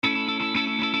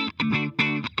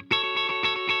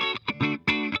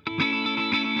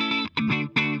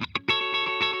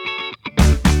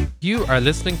You are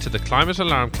listening to the Climate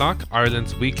Alarm Clock,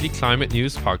 Ireland's weekly climate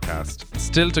news podcast.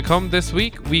 Still to come this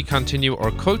week, we continue our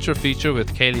culture feature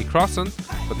with Kaylee Crossan,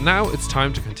 but now it's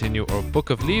time to continue our Book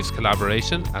of Leaves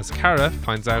collaboration as Ceara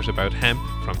finds out about hemp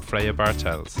from Freya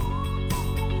Bartels.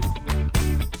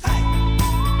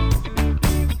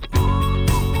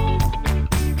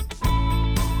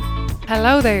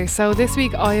 Hello there. So this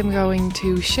week I am going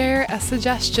to share a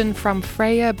suggestion from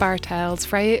Freya Bartels.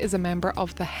 Freya is a member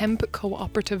of the Hemp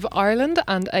Cooperative Ireland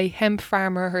and a hemp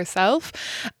farmer herself.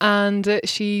 And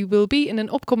she will be in an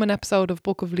upcoming episode of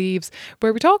Book of Leaves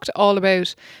where we talked all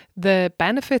about the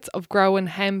benefits of growing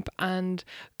hemp and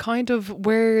kind of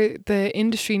where the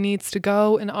industry needs to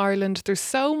go in Ireland. There's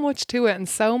so much to it and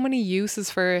so many uses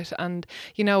for it. And,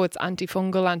 you know, it's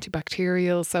antifungal,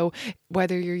 antibacterial. So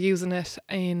whether you're using it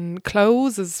in clothes,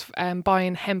 as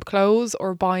buying hemp clothes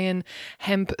or buying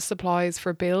hemp supplies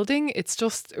for building, it's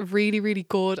just a really, really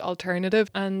good alternative.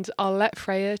 And I'll let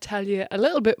Freya tell you a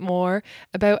little bit more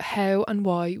about how and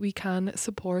why we can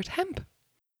support hemp.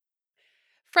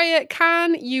 Freya,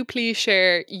 can you please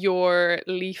share your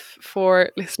leaf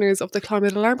for listeners of the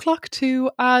Climate Alarm Clock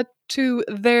to add to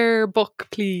their book,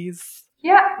 please?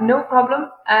 Yeah, no problem.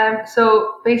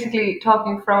 So basically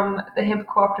talking from the hemp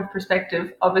cooperative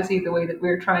perspective, obviously the way that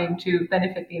we're trying to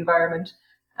benefit the environment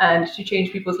and to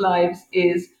change people's lives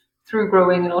is through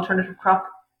growing an alternative crop,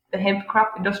 the hemp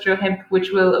crop, industrial hemp, which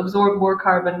will absorb more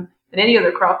carbon than any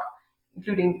other crop,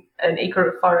 including an acre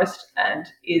of forest, and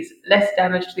is less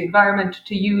damage to the environment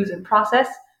to use and process.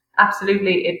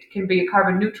 Absolutely, it can be a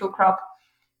carbon neutral crop.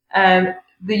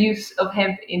 The use of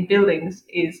hemp in buildings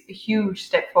is a huge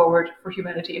step forward for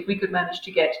humanity. If we could manage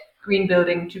to get green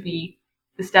building to be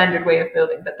the standard way of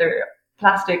building, that their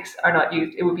plastics are not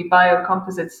used, it would be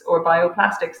biocomposites or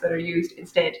bioplastics that are used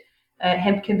instead.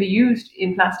 Hemp can be used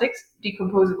in plastics,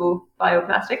 decomposable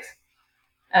bioplastics.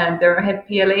 There are hemp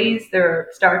PLAs, there are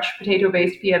starch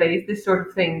potato-based PLAs. This sort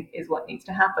of thing is what needs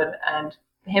to happen. And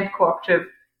the Hemp Cooperative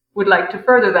would like to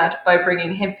further that by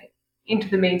bringing hemp into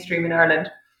the mainstream in Ireland.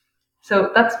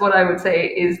 So that's what I would say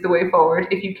is the way forward.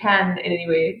 If you can in any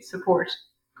way support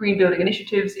green building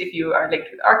initiatives, if you are linked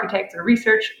with architects or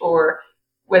research, or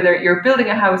whether you're building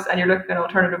a house and you're looking at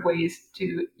alternative ways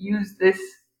to use this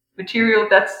material,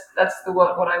 that's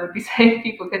what I would be saying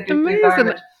people can do. Amazing. For the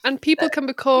environment. And people can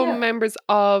become members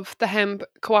of the hemp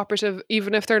cooperative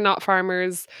even if they're not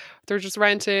farmers, they're just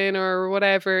renting or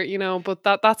whatever, you know, but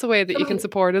that's a way that you can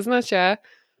support, isn't it? Yeah.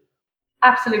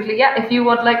 Absolutely, yeah. If you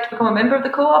would like to become a member of the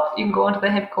co-op, you can go onto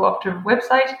the Hemp Cooperative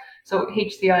website, so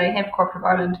HCI, Hemp Cooperative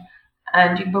Ireland,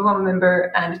 and you can become a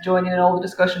member and join in all the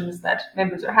discussions that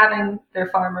members are having. They're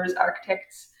farmers,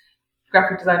 architects,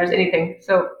 graphic designers, anything.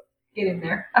 So get in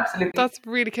there, absolutely. That's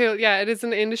really cool. Yeah, it is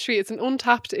an industry. It's an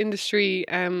untapped industry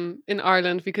in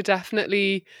Ireland. We could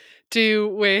definitely do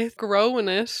with growing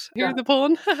it. Here's the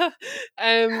pun.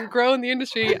 Growing the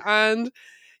industry. And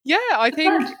yeah, I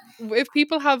think if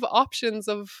people have options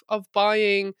of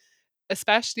buying,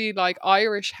 especially like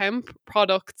Irish hemp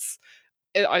products,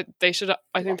 I think they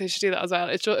should do that as well.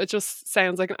 It just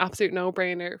sounds like an absolute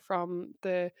no-brainer from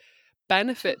the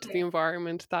benefit to the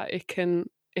environment that it can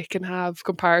have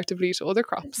comparatively to other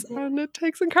crops, and it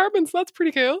takes in carbon, so that's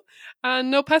pretty cool.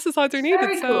 And no pesticides are needed.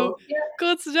 Very cool. So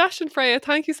good suggestion, Freya.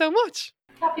 Thank you so much.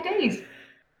 Happy days.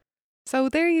 So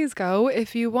there you go.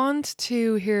 If you want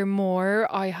to hear more,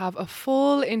 I have a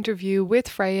full interview with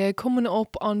Freya coming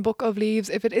up on Book of Leaves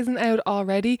if it isn't out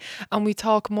already, and we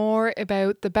talk more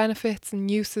about the benefits and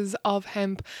uses of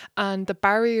hemp and the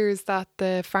barriers that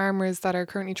the farmers that are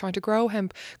currently trying to grow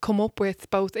hemp come up with,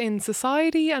 both in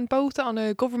society and both on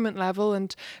a government level,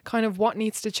 and kind of what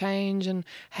needs to change and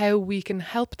how we can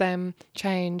help them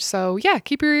change. So yeah,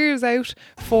 keep your ears out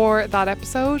for that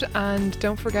episode, and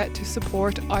don't forget to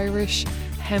support Irish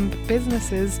hemp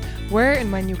businesses where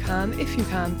and when you can, if you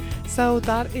can. So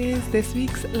that is this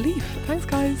week's Leaf. Thanks,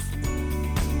 guys.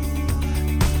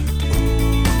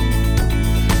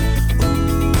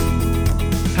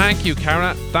 Thank you,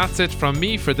 Ceara. That's it from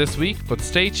me for this week, but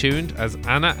stay tuned as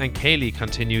Anna and Kaylee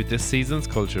continue this season's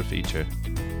culture feature.